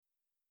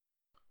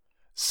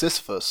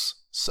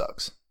Sisyphus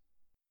sucks.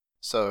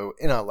 So,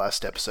 in our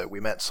last episode, we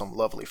met some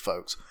lovely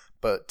folks,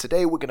 but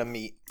today we're going to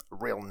meet a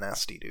real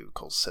nasty dude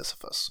called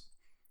Sisyphus.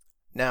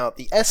 Now,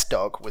 the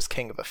S-Dog was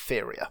king of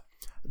Etheria.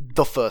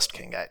 The first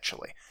king,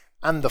 actually.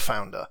 And the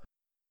founder.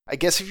 I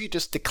guess if you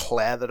just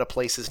declare that a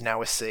place is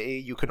now a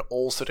city, you can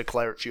also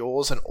declare it's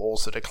yours and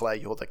also declare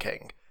you're the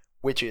king.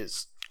 Which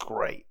is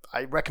great.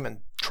 I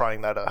recommend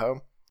trying that at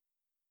home.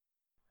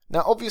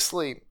 Now,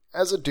 obviously,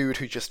 as a dude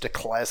who just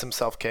declares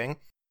himself king,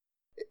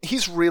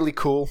 he's really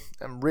cool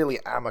and really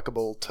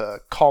amicable to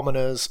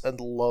commoners and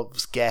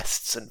loves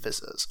guests and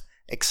visitors.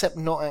 Except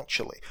not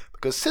actually,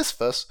 because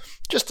Sisyphus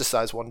just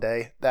decides one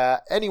day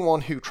that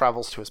anyone who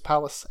travels to his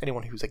palace,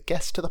 anyone who's a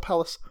guest to the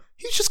palace,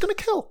 he's just going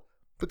to kill.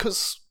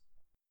 Because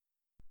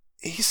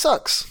he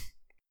sucks.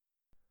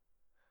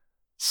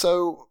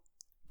 So,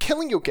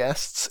 killing your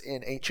guests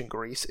in ancient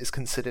Greece is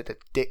considered a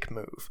dick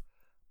move.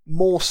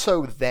 More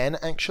so then,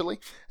 actually,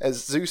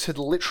 as Zeus had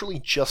literally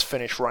just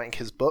finished writing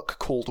his book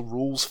called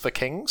Rules for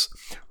Kings,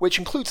 which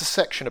includes a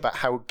section about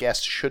how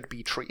guests should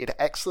be treated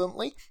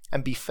excellently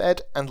and be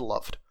fed and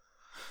loved.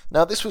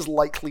 Now, this was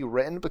likely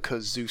written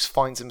because Zeus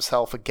finds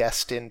himself a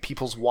guest in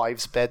people's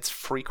wives' beds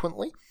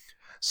frequently,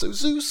 so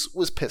Zeus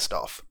was pissed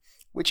off,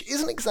 which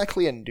isn't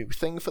exactly a new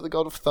thing for the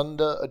god of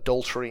thunder,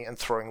 adultery, and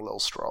throwing little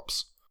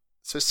strops.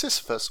 So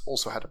Sisyphus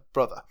also had a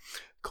brother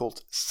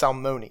called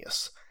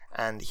Salmoneus,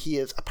 and he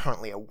is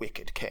apparently a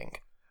wicked king,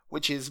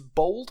 which is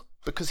bold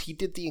because he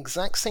did the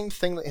exact same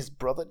thing that his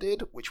brother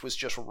did, which was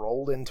just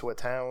rolled into a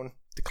town,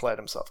 declared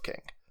himself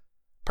king.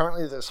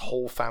 Apparently this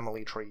whole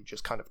family tree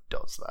just kind of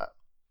does that.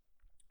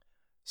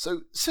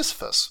 So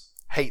Sisyphus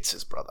hates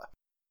his brother.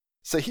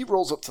 So he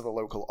rolls up to the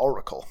local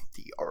oracle,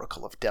 the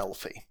Oracle of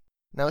Delphi.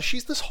 Now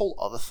she's this whole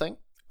other thing,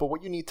 but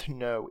what you need to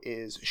know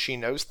is she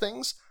knows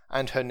things,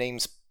 and her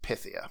name's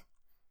Pythia.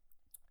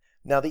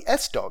 Now the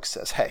S-Dog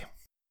says, hey,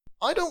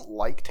 I don't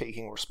like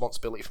taking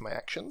responsibility for my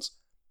actions,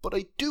 but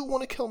I do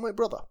want to kill my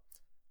brother.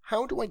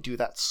 How do I do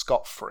that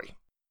scot-free?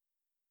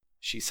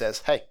 She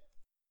says, hey,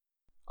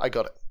 I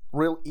got it.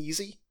 Real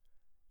easy.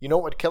 You know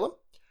what would kill him?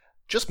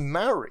 Just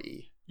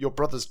marry your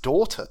brother's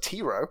daughter,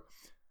 Tiro,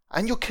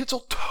 and your kids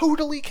will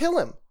totally kill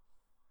him.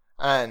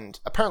 And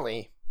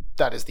apparently,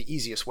 that is the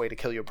easiest way to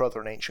kill your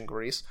brother in ancient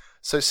Greece,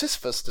 so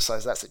Sisyphus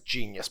decides that's a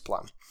genius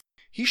plan.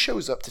 He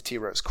shows up to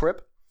Tiro's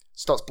crib,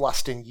 starts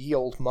blasting Ye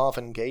Old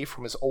Marvin Gaye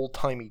from his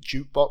old-timey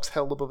jukebox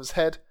held above his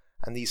head,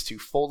 and these two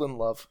fall in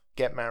love,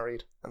 get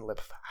married, and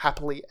live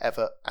happily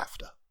ever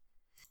after.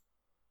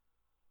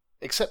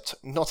 Except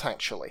not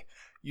actually.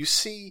 You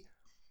see,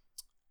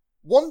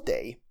 one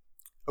day,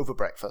 over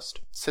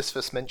breakfast,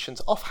 Sisyphus mentions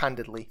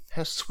offhandedly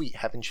how sweet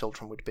having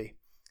children would be.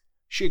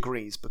 She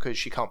agrees because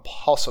she can't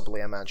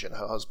possibly imagine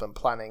her husband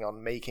planning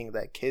on making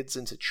their kids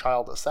into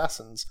child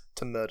assassins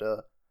to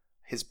murder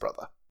his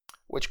brother,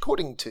 which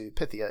according to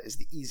Pythia is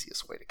the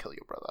easiest way to kill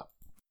your brother.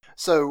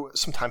 So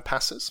some time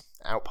passes,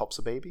 out pops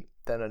a baby,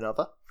 then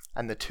another,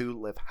 and the two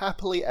live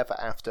happily ever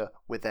after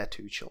with their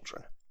two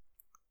children.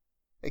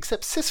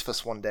 Except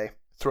Sisyphus one day,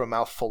 through a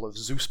mouthful of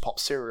Zeus Pop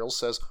cereal,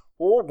 says,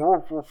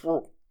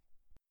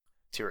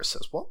 Tiro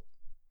says, what?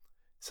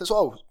 He says,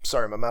 oh,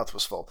 sorry, my mouth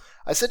was full.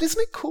 I said,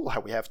 isn't it cool how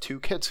we have two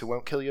kids who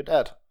won't kill your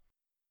dad?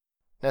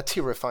 Now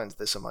Tiro finds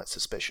this a mite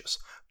suspicious.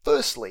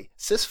 Firstly,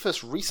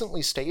 Sisyphus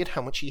recently stated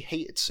how much he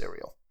hated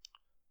cereal.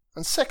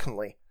 And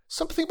secondly,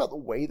 something about the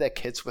way their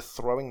kids were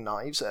throwing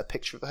knives at a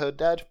picture of her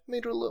dad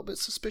made her a little bit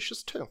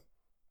suspicious too.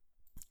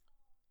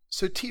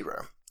 So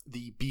Tiro,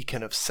 the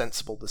beacon of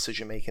sensible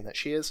decision-making that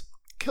she is,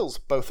 kills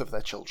both of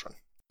their children.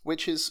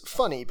 Which is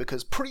funny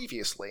because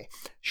previously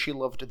she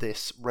loved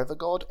this river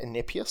god,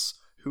 Enipius,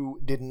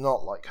 who did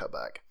not like her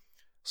back.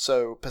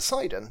 So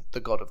Poseidon, the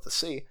god of the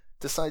sea,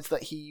 decides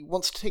that he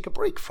wants to take a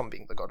break from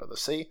being the god of the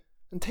sea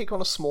and take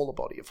on a smaller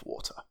body of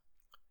water.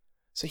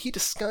 So he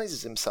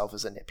disguises himself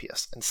as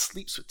Enipius and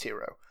sleeps with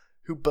Tiro,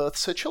 who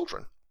births her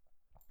children.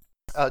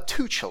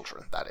 Two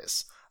children, that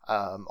is,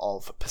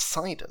 of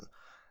Poseidon.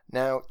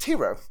 Now,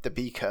 Tiro, the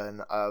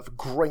beacon of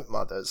great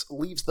mothers,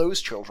 leaves those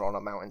children on a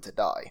mountain to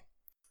die.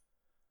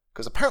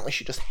 Because apparently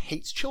she just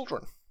hates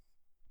children.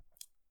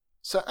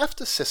 So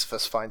after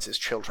Sisyphus finds his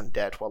children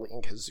dead while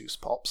eating his Zeus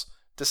Pops,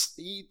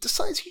 he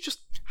decides he just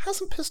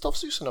hasn't pissed off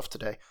Zeus enough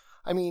today.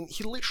 I mean,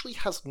 he literally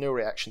has no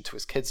reaction to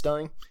his kids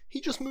dying,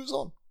 he just moves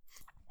on.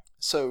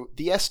 So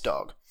the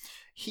S-Dog,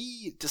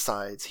 he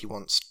decides he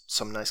wants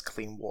some nice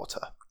clean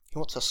water. He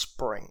wants a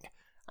spring.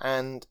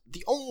 And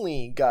the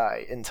only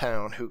guy in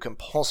town who can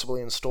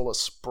possibly install a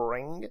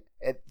spring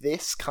at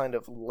this kind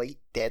of late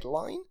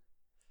deadline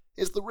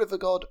is the river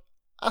god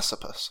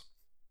Sisyphus.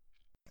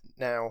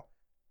 Now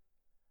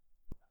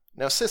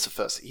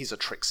Sisyphus, he's a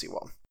tricksy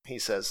one. He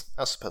says,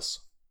 Sisyphus,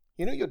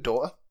 you know your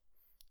daughter?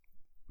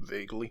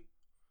 Vaguely.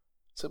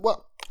 I said,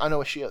 well, I know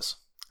where she is,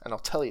 and I'll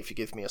tell you if you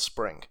give me a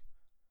spring.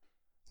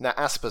 Now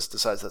Sisyphus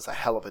decides that's a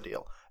hell of a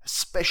deal,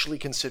 especially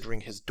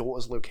considering his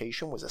daughter's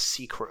location was a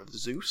secret of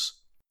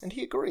Zeus, and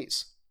he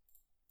agrees.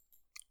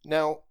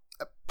 Now,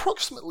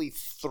 approximately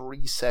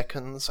 3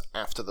 seconds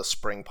after the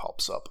spring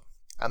pops up,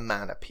 a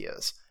man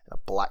appears in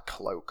a black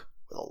cloak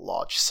with a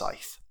large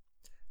scythe.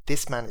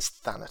 This man is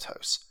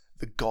Thanatos,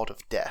 the god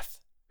of death,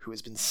 who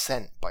has been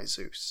sent by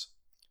Zeus.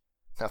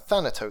 Now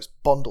Thanatos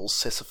bundles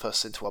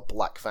Sisyphus into a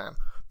black van,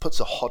 puts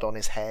a hood on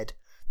his head,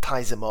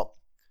 ties him up,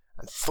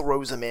 and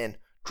throws him in,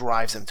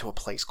 drives him to a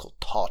place called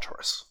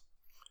Tartarus.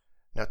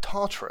 Now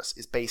Tartarus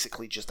is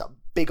basically just a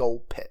big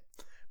old pit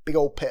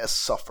of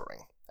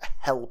suffering, a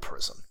hell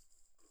prison.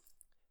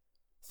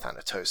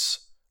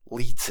 Thanatos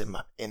leads him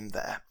in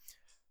there.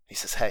 He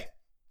says, hey,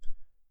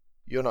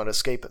 you're not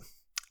escaping.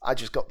 I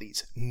just got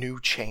these new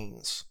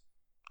chains.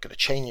 I'm gonna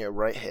chain you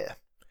right here.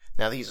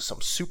 Now these are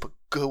some super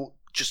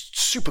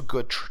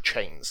good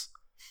chains.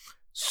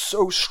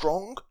 So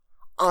strong,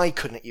 I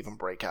couldn't even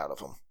break out of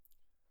them.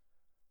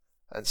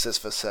 And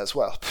Sisyphus says,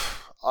 well,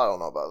 I don't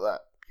know about that.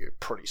 You're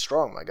pretty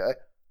strong, my guy.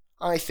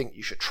 I think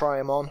you should try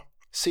them on,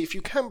 see if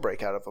you can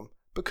break out of them,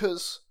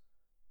 because,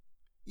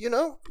 you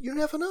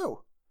never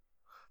know.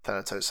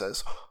 Thanatos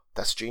says,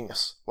 that's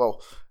genius.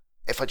 Well,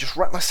 if I just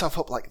wrap myself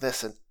up like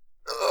this and,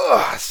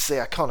 say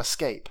I can't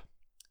escape.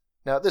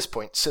 Now at this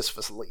point,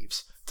 Sisyphus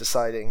leaves,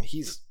 deciding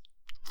he's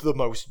the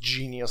most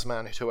genius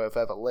man to have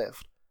ever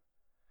lived.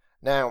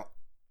 Now,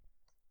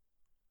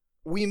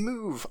 we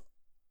move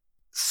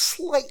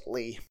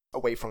slightly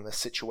away from this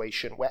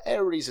situation where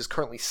Ares is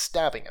currently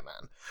stabbing a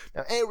man.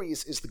 Now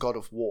Ares is the god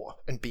of war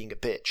and being a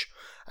bitch,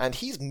 and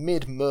he's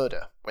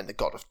mid-murder when the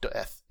god of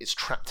death is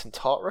trapped in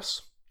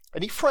Tartarus,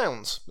 and he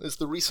frowns as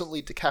the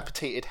recently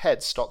decapitated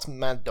head starts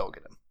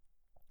mad-dogging him.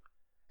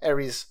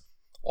 Ares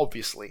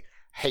obviously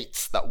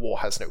hates that war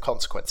has no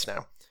consequence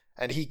now,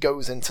 and he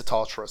goes into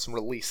Tartarus and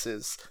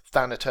releases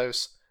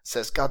Thanatos,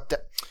 says, God damn,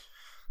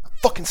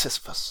 fucking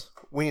Sisyphus,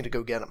 we need to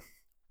go get him.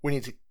 We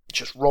need to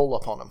just roll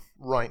up on him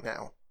right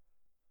now.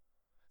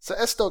 So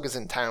S-Dog is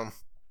in town,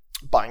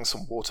 buying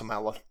some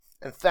watermelon,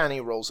 and Thani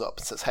rolls up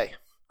and says, hey,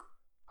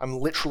 I'm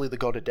literally the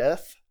god of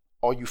death,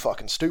 are you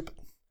fucking stupid?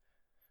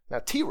 Now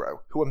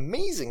Tiro, who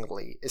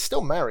amazingly is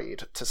still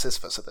married to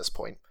Sisyphus at this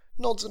point,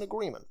 nods in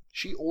agreement.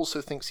 She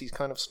also thinks he's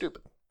kind of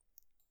stupid.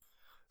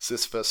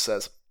 Sisyphus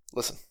says,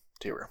 listen,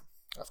 Tiro,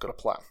 I've got a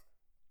plan.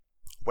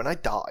 When I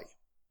die,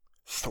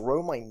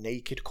 throw my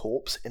naked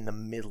corpse in the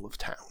middle of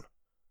town.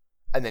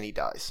 And then he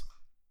dies.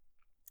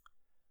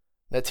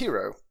 Now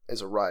Tiro is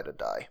a ride or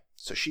die,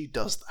 so she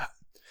does that.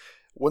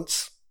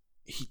 Once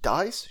he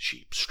dies,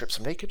 she strips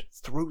him naked,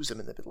 throws him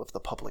in the middle of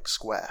the public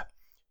square.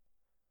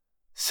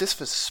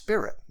 Sisyphus'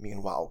 spirit,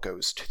 meanwhile,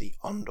 goes to the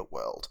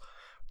underworld.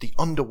 The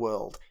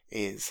underworld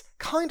is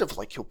kind of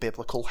like your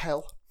biblical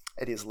hell.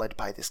 It is led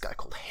by this guy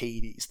called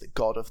Hades, the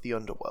god of the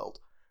underworld,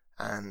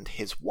 and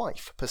his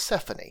wife,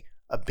 Persephone,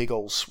 a big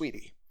old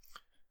sweetie.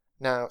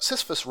 Now,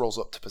 Sisyphus rolls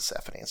up to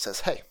Persephone and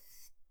says, hey,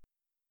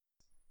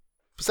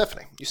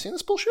 Persephone, you seen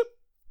this bullshit?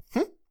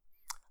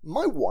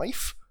 My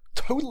wife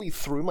totally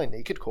threw my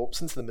naked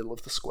corpse into the middle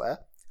of the square,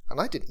 and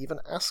I didn't even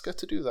ask her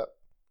to do that.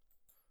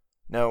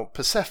 Now,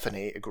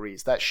 Persephone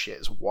agrees that shit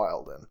is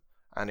wild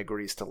and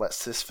agrees to let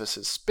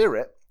Sisyphus'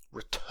 spirit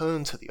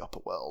return to the upper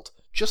world,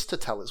 just to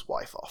tell his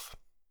wife off.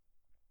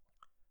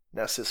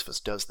 Now Sisyphus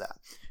does that.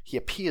 He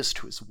appears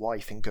to his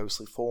wife in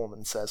ghostly form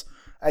and says,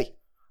 hey,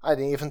 I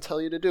didn't even tell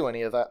you to do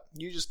any of that.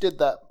 You just did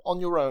that on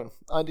your own.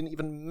 I didn't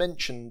even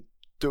mention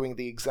doing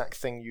the exact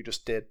thing you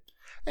just did.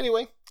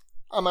 Anyway,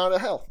 I'm out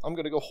of hell. I'm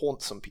going to go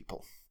haunt some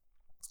people.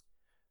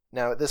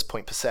 Now at this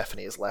point,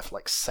 Persephone has left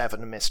like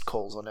 7 missed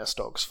calls on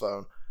S-Dog's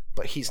phone,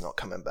 but he's not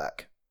coming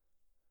back.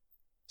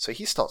 So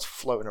he starts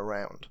floating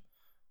around.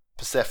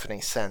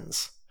 Persephone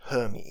sends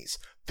Hermes,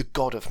 the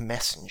god of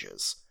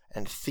messengers,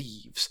 and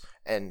thieves,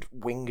 and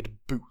winged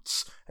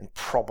boots, and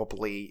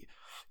probably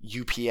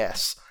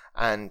UPS,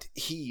 and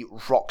he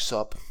rocks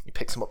up, he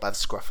picks him up by the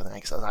scruff of the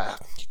neck, and says,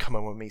 you come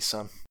in with me,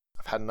 son.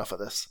 I've had enough of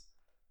this.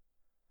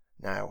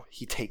 Now,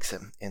 he takes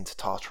him into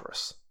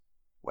Tartarus,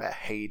 where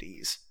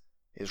Hades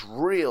is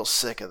real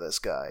sick of this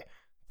guy,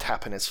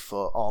 tapping his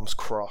foot, arms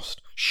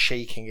crossed,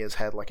 shaking his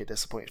head like a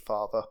disappointed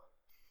father.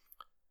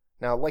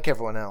 Now, like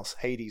everyone else,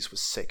 Hades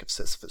was sick of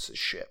Sisyphus'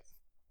 shit.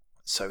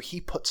 So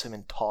he puts him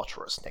in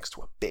Tartarus next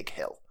to a big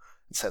hill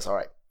and says,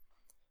 alright,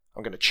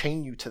 I'm going to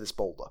chain you to this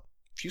boulder.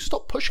 If you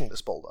stop pushing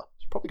this boulder,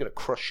 it's probably going to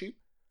crush you,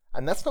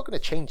 and that's not going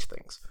to change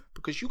things,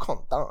 because you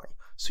can't die,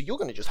 so you're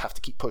going to just have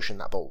to keep pushing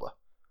that boulder.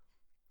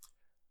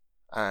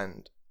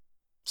 And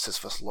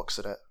Sisyphus looks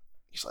at it.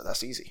 He's like,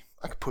 that's easy.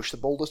 I could push the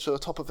boulder to the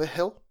top of a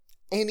hill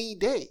any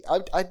day.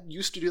 I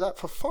used to do that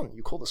for fun.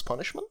 You call this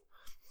punishment?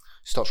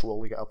 He starts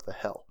rolling it up the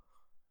hill.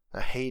 Now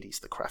Hades,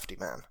 the crafty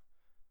man,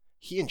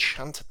 he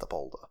enchanted the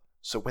boulder,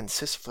 so when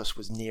Sisyphus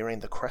was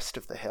nearing the crest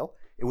of the hill,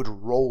 it would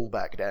roll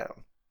back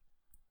down,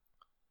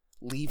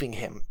 leaving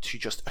him to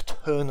just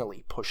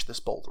eternally push this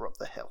boulder up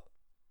the hill.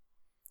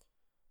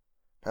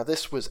 Now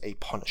this was a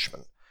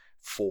punishment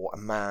for a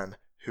man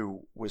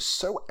who was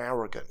so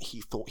arrogant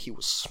he thought he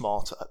was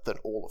smarter than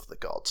all of the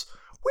gods.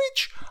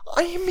 Which,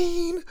 I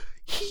mean,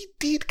 he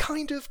did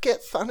kind of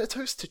get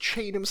Thanatos to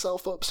chain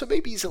himself up, so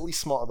maybe he's at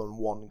least smarter than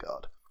one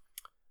god.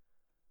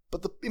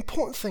 But the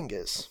important thing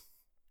is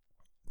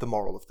the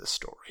moral of this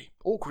story.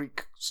 All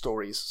Greek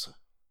stories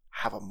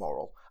have a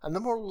moral, and the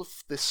moral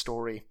of this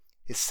story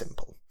is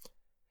simple.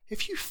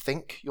 If you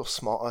think you're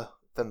smarter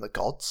than the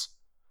gods,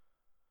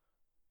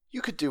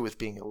 you could do with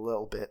being a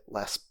little bit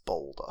less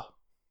bolder.